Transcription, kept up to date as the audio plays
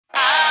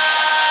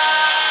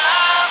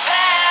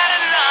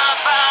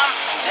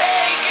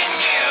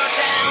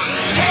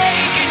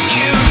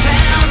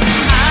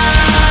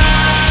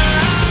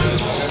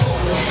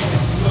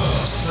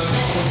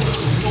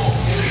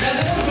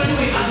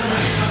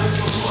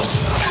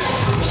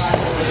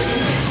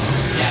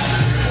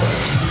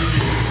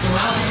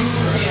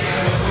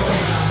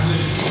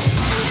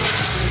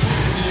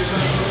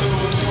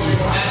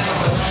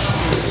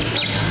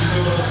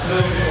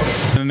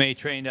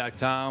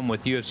UFC89.com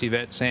with UFC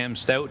vet Sam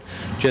Stout.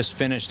 Just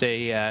finished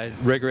a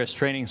rigorous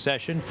training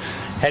session.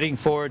 Looking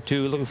forward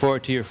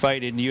to your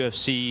fight in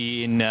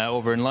UFC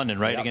over in London,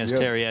 right, against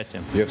Terry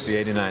Etim. UFC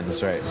 89,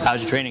 that's right.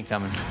 How's your training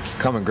coming?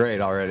 Coming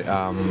great already.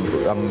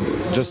 I'm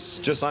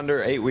just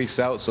under 8 weeks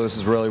out, so this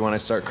is really when I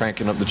start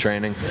cranking up the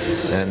training.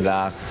 And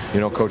you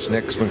know, Coach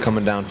Nick's been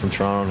coming down from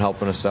Toronto and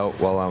helping us out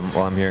while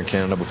I'm here in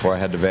Canada before I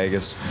head to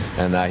Vegas,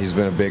 and he's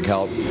been a big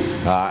help.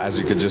 As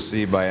you could just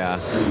see by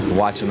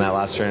watching that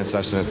last training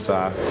session, it's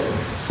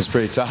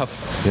pretty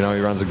tough. You know,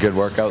 he runs a good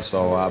workout.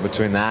 So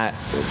between that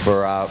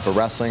for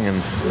wrestling,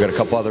 and we got a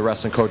couple other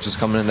wrestling coaches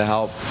coming in to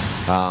help.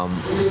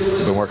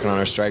 We've been working on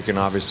our striking,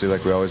 obviously,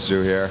 like we always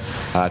do here.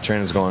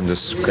 Training's going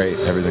just great.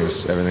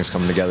 Everything's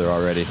coming together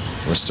already.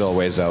 We're still a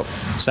ways out.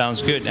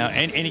 Sounds good. Now,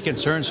 any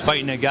concerns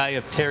fighting a guy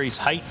of Terry's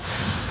height?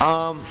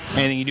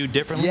 Anything you do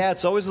differently? Yeah,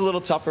 it's always a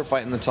little tougher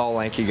fighting the tall,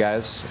 lanky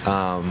guys.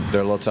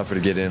 They're a little tougher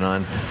to get in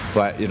on,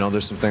 but you know,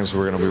 there's some things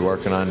we're going to be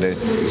working on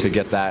to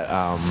get that,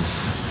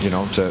 you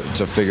know,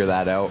 to figure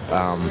that out.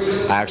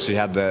 I actually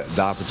had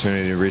the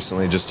opportunity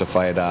recently just to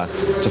fight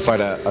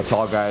a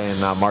tall guy in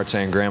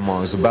Martin Grandmont,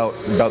 who's about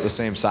the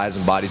same size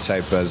and body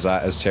type as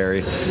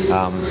Terry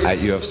at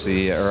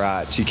UFC or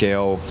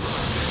TKO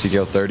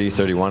 30,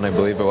 31, I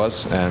believe it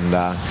was, and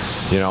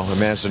you know, I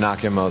managed to knock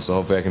him out. So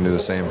hopefully I can do the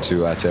same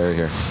to Terry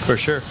here. For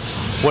sure.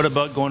 What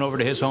about going over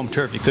to his home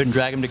turf? You couldn't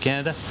drag him to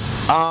Canada?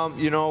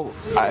 You know,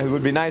 it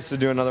would be nice to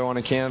do another one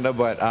in Canada,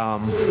 but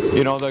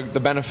you know, the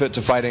benefit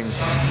to fighting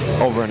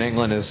over in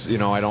England is, you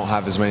know, I don't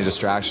have as many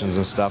distractions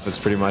and stuff. It's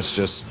pretty much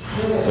just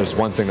there's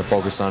one thing to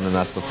focus on, and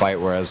that's the fight.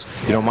 Whereas,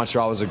 you know,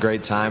 Montreal was a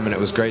great time, and it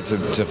was great to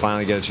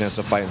finally get a chance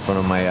to fight in front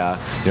of my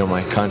you know,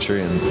 my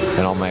country and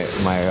all my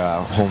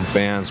home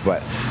fans.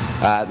 But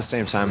at the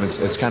same time,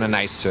 it's kind of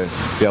nice to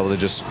be able to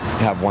just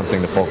have one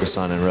thing to focus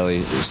on and really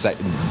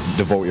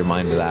devote your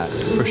mind to that.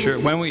 For sure.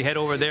 When we head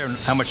over there,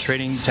 how much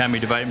training time are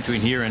you dividing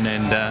between here and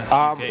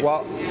UK?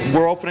 Well,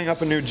 we're opening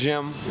up a new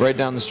gym right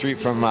down the street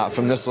from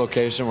this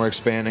location. We're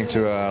expanding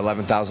to a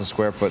 11,000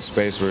 square foot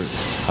space.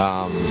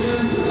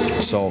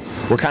 So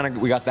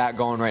we got that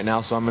going right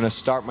now. So I'm going to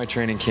start my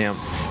training camp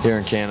here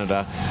in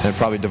Canada and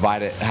probably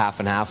divide it half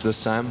and half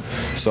this time.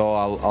 So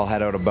I'll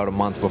head out about a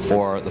month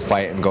before the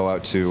fight and go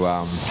out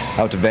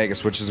to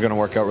Vegas, which is going to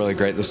work out really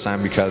great this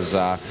time because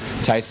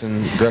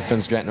Tyson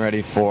Griffin's getting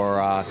ready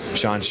for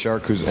Sean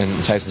Shirk,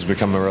 and Tyson's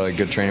become a really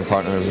good training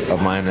partner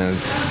of mine,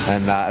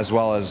 and as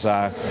well as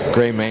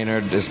Gray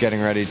Maynard is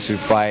getting ready to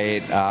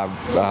fight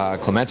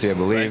Clemente, I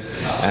believe,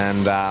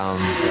 and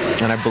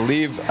I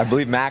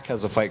believe Mac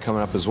has a fight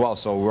coming up as well.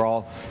 So we're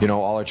all, you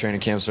know, all our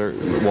training camps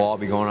will all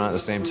be going on at the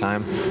same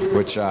time,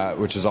 which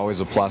is always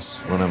a plus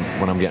when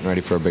I'm getting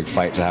ready for a big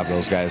fight, to have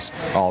those guys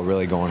all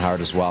really going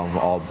hard as well, and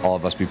all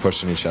of us be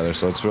pushing each other.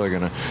 So it's really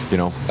gonna, you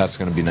know, that's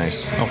gonna be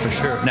nice. Oh, for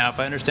sure. Now, if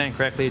I understand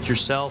correctly, it's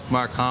yourself,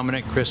 Mark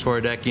Hominick, Chris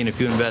Horodecki, and a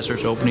few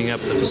investors opening up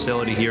the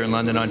facility here in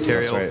London,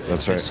 Ontario. That's right.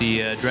 That's right. It's the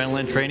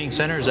Adrenaline Training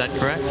Center. Is that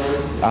correct?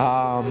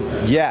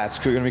 Yeah, it's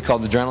going to be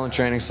called the Adrenaline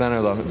Training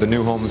Center, the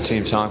new home of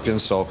Team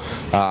Tompkins. So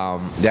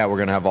yeah, we're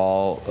going to have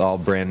all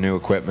brand new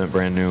equipment,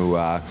 brand new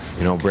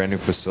you know, brand new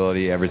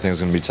facility. Everything's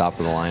going to be top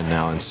of the line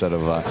now, instead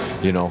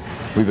of you know,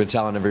 we've been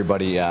telling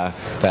everybody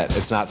that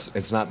it's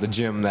not the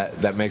gym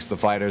that makes the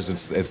fighters.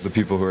 It's the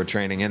people who are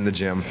training in the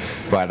gym.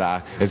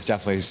 But it's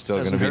definitely still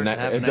going to be.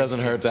 It doesn't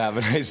hurt to have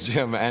a nice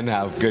gym and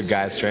have good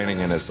guys training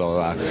in it. So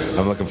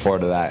I'm looking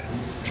forward to that.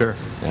 Sure.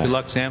 Yeah. Good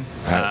luck, Sam.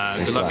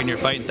 Right. Good luck in your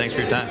fight, and thanks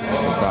for your time.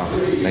 No problem.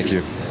 Thank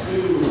you.